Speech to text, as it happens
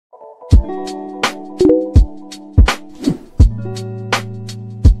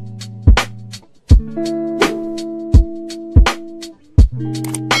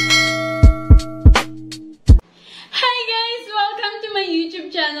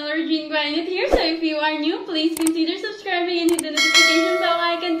Channel Regine Gwyneth here. So if you are new, please consider subscribing and hit the notification bell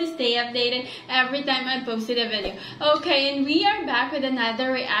icon to stay updated every time I posted a video. Okay, and we are back with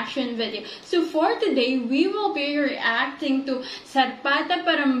another reaction video. So for today, we will be reacting to Sarpatta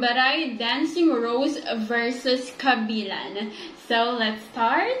Parambarai Dancing Rose versus Kabilan. So let's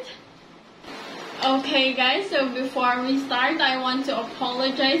start. Okay guys, so before we start, I want to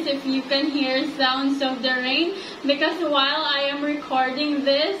apologize if you can hear sounds of the rain because while I am recording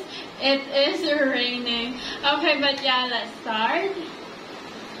this, it is raining. Okay, but yeah, let's start.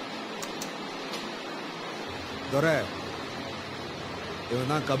 Dore, ivan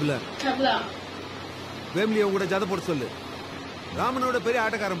dhaan Kabilan. Kabilan. Family avanga jada podu sollu. Ramanoda peri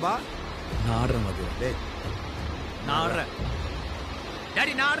aatakaran ba. Na aadran adu. Hey. Na aadran.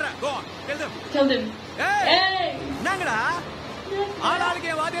 Daddy, na aadran. Go on. Kill them. Hey. Nangada? ஆளாளுக்கு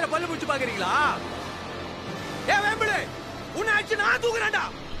என் வாதியார பல்லு புடிச்சு பாக்குறீங்களா? ஏ வேம்பளே, உன்னை அடிச்சு நான் தூக்குறேன்டா.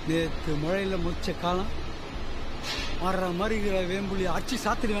 நேத்து மழையில முச்ச காலம் வர்ற மாதிரி வேம்புலி அடிச்சு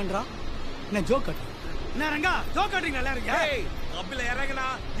சாத்திடுவேன்றா. என்ன ஜோக் கட்டு? என்ன ரங்கா, ஜோக் கட்டுறீங்களா எல்லாரும்? ஏய், Kapila இறங்கடா.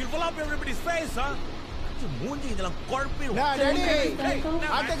 You will up everybody's face, huh? மூஞ்சி இதெல்லாம் குழப்பி.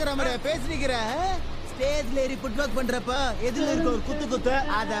 ஆட்டக்கற மாதிரி பேசிக்கிறே. ஸ்டேஜ்ல ஏறி ஃபுட்வொர்க் பண்றப்ப எதுல இருக்க ஒரு குத்து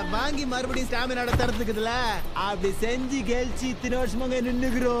அத வாங்கி மறுபடியும் ஸ்டாமினாட தரத்துக்குதுல அப்படி செஞ்சு கெல்ச்சி இத்தனை வருஷமாங்க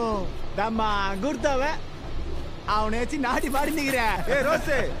நின்னுக்குறோம். தம்மா குர்தாவ அவனேச்சி நாடி பாடி நிக்கிறேன். ஏய்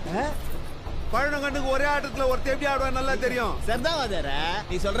ரோசே, பழனங்கண்ணுக்கு ஒரே ஆட்டத்துல ஒருத்த எப்படி ஆடுவா நல்லா தெரியும். சர்தாவாதர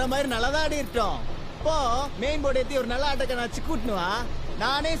நீ சொல்ற மாதிரி நல்லா தான் ஆடி இருக்கோம். இப்போ மெயின் போர்டு ஏத்தி ஒரு நல்ல ஆட்டக்காரன் வச்சு கூட்டணுவா.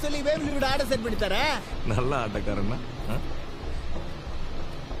 நானே சொல்லி வேவ்லி கூட ஆட செட் பண்ணி தரேன். நல்ல ஆட்டக்காரன்னா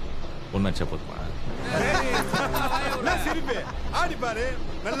ஒன்னாச்சா போதுமா? நான் சிரிப்பே ஆடி பாரு.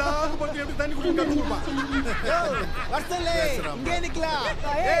 நல்லா போட்டு எப்படி தண்ணி குடிக்க கத்துக்குமா. வர்சலே இங்கே நிக்கலாம்.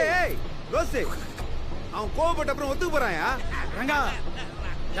 ஏய் ஏய் ரோசே, அவன் கோபப்பட்ட அப்புறம் ஒத்துக்கு போறாயா? ரங்கா,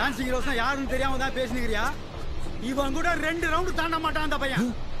 டான்சிங் ரோஸ்னா யாருன்னு தெரியாம தான் பேசினிக்கிறியா? இவன் கூட 2 ரவுண்ட் தாண்ட மாட்டான் அந்த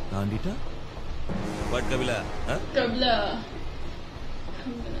பையன். தாண்டிட்டா வாட் கபிலா? Kabila.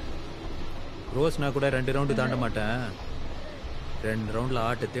 ரோஸ் நான் கூட 2 ரவுண்ட் தாண்ட மாட்டேன். 2 ரவுண்ட்ல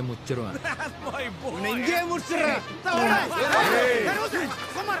ஆட்டத்தை முச்சிருவேன். இங்கே முடிச்சிடுறேன்.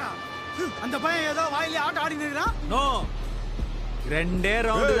 அந்த பையன் ஏதோ வாயிலே ஆட்ட ஆடி நிக்கிறான். நோ, 2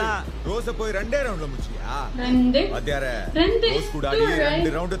 ரவுண்ட் தான். ரோஸ போய் 2 ரவுண்ட்ல முடிச்சியா? 2 வாத்தியார ரெண்டு ரோஸ் கூட ஆடி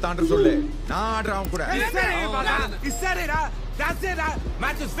 2 ரவுண்ட் தாண்ட சொல்லு. நான் ஆடுறேன் கூட. இசரேடா டான்ஸேடா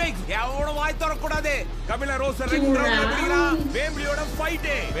மேட்ச் இஸ் ஃபிக்ஸ். எவனோட வாய் தர கூடாது. கபில ரோஸ் 2 ரவுண்ட்ல முடிக்கிறான். வேம்பிலியோட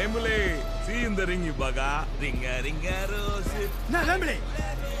fight. வேம்பிலி see in the ring baga. ringa rose. நான் வேம்பிலி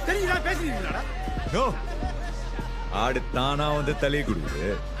தெரியுதா பேசினீங்களாடா? நோ, ஆடு தானா வந்து தலையை குடுக்குது.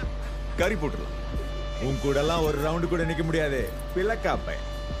 கறி போட்டுரும். உன் கூட எல்லாம் ஒரு ரவுண்டு கூட நிக்க முடியாது. பிளக்காப்ப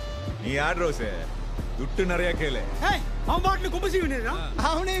நீ ஆடு ரோஸ். துட்டு நிறைய கேளு. ஏய், அவன் பாட்டுல கும்பசி விடுறான்.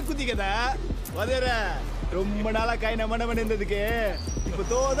 அவனே குதிக்கதா. வதர ரொம்ப நாளா கை நமன இருந்ததுக்கு இப்ப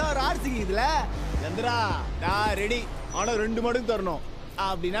தோதா ஒரு ஆர்சிங்க இதுல. சந்திரா நான் ரெடி. ஆனா 2 மடங்கு தரணும்.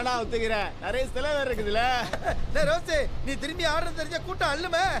 அப்படின்னா நான் ஒத்துக்கிறேன். நிறைய செலவு வேற இருக்குதுல. ரோஸே, நீ திரும்பி ஆடுறது தெரிஞ்ச கூட்டம்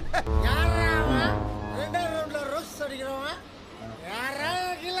அல்லுமே. யாரா 2 ரவுண்ட்ல ரோஸ் அடிக்கிறவன்? யாரா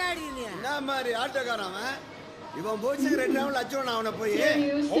கிளாடி நீ? என்ன மாதிரி ஆட்டக்காரன் அவன்? இவன் போச்சு 2 ரவுண்ட்ல அச்சோன அவனை போய்.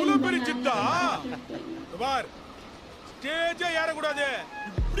 அவ்வளவு பெரிய சித்தா. பார், ஸ்டேஜே ஏற கூடாது.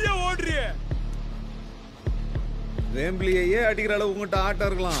 இப்படியே ஓடுறியே. வேம்பிலியே அடிக்கிற அளவு உங்ககிட்ட ஆட்டம்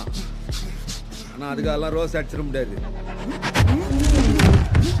இருக்கலாம். ஆனா அதுக்கெல்லாம் ரோஸ் அடிச்சிட முடியாது.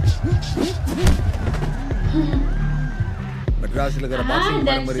 மெட்ராஸ்ல இருக்கிற பாக்ஸிங்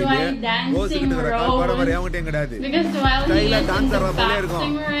பாரம்பரியம் ரோஸ் கிட்ட இருக்கிற பாரம்பரியம் அவங்ககிட்ட கிடையாது. ஸ்டைலா டான்ஸ் ஆடுற போல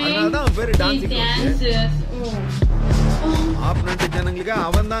இருக்கும். அதனால தான் பேரு டான்சிங் ரோஸ். ஆப்னன்ட் ஜனங்களுக்கு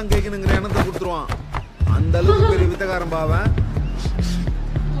அவன் தான் கேட்கணுங்கிற எண்ணத்தை கொடுத்துருவான். அந்த அளவுக்கு பெரிய வித்தகாரம் பாவன்.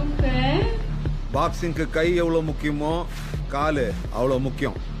 பாக்ஸிங்க்கு கை எவ்வளவு முக்கியமோ காலு அவ்வளவு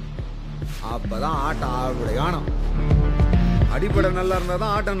முக்கியம். அப்பதான் ஆட்டம் ஆடுடைய காணும். அடிப்படை நல்லா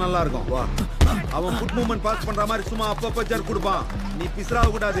இருந்தாதான் ஆட்டம் நல்லா இருக்கும். வா, அவன் ஃபுட் மூவ்மெண்ட் பாஸ் பண்ற மாதிரி சும்மா அப்பப்ப ஜர்க் கொடுப்பான். நீ பிஸ்ராவ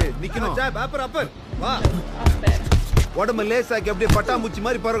கூடாது, நிக்கணும். பேப்பர் அப்பர் வா, உடம்பு லேசாக்கி அப்படியே பட்டாம்பூச்சி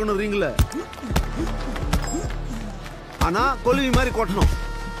மாதிரி பறக்கணும் ரிங்ல. ஆனா கொலுவி மாதிரி கொட்டணும்.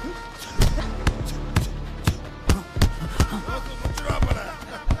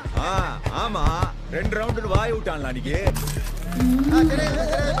 ஆமா, 2 ரவுண்டு வாய் விட்டான்ல அன்னைக்கு.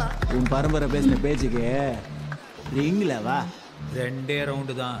 உன் பரம்பரை பேசின பேச்சுக்கு ரிங்ல வா. 2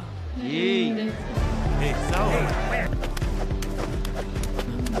 ரவுண்ட் தான். ஏய், ஏய் சாவு.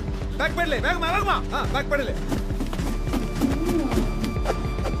 பேக் பண்ணல வேகமா வேகமா பேக் பண்ணல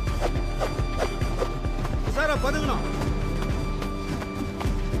சார் பதுங்கணும்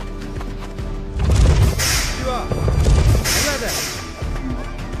சிவா அல்லாத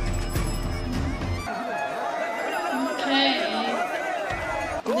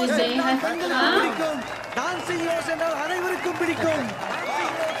டான்சிங் ரோஸ் என்றால் அனைவருக்கும் பிடிக்கும்.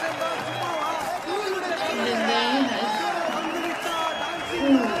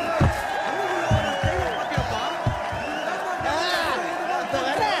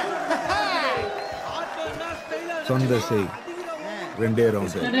 சொந்த செய் 2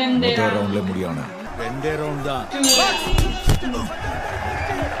 ரவுண்ட் முதல் ரவுண்ட்ல முடியணும் 2 ரவுண்ட் தான்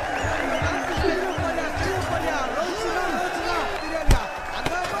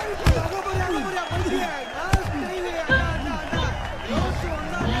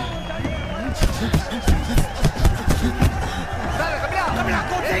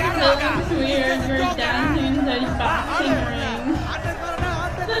Weird, we're dancing in the boxing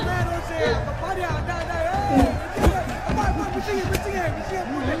ring.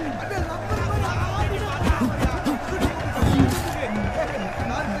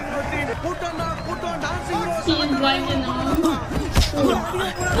 Seems like, you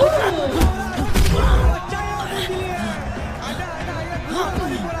know.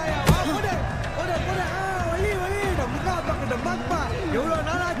 எவ்வளவு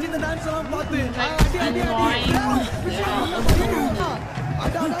நாள் ஆச்சு இந்த டான்ஸ் எல்லாம் பார்த்து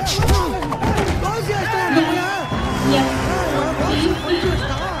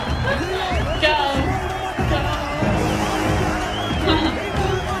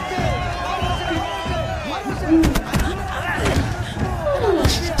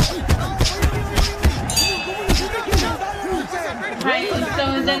So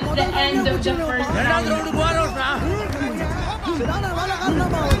that's the end of the first round.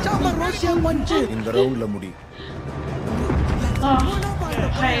 இந்த ரவுண்ட்ல முடி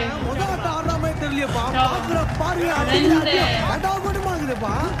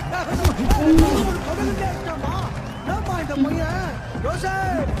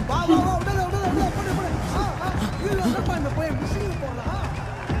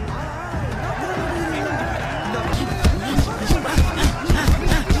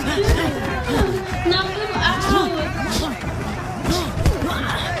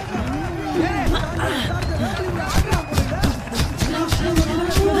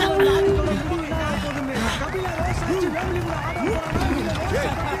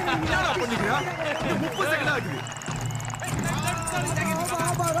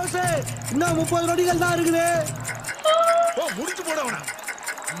இன்னும் 30 நொடிகள் தான் இருக்குது. முடிச்சு போடவனா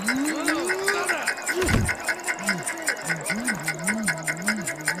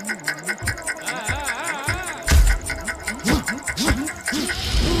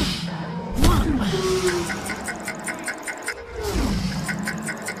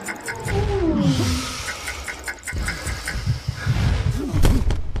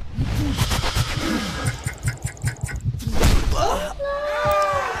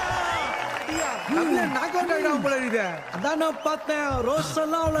அதான் நான் பார்த்தேன். ரோஸ்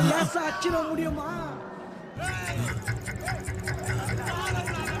எல்லாம் அவ்வளவு லேசா அச்சிட முடியுமா?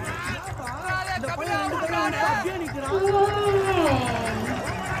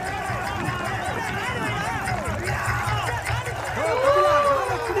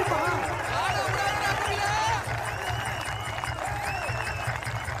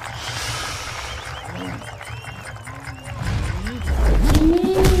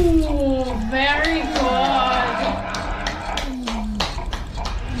 Very good.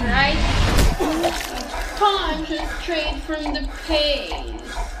 Right? Punch straight from the pace.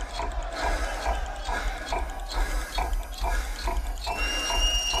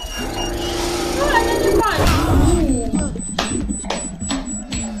 Oh, another punch.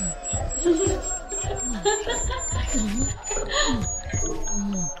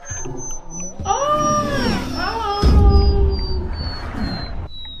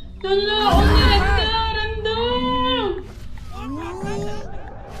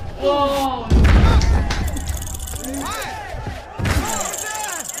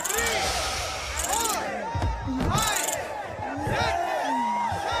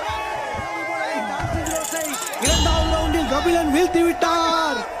 இரண்டாவது ரவுண்டில் கபிலன் வீழ்த்தி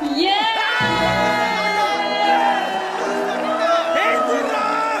விட்டார்.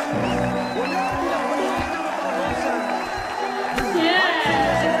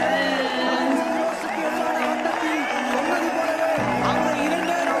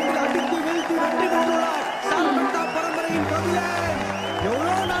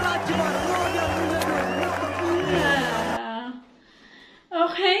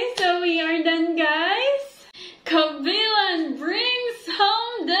 Okay, Okay, so we are done, guys. Kabilan brings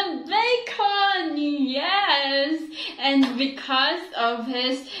home the bacon! Yes! And because of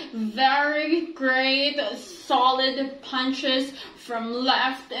his very great solid punches from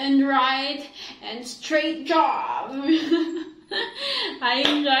left and right and straight job. I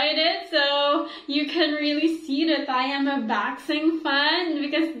enjoyed it, so you can really see that I am a boxing fan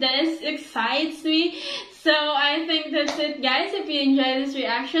because this excites me. So I think that's it, guys. If you enjoyed this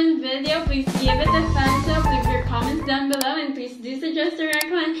reaction video, please give it a thumbs up, leave your comments down below, and please do suggest or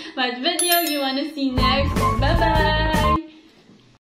recommend what video you want to see next. Bye bye!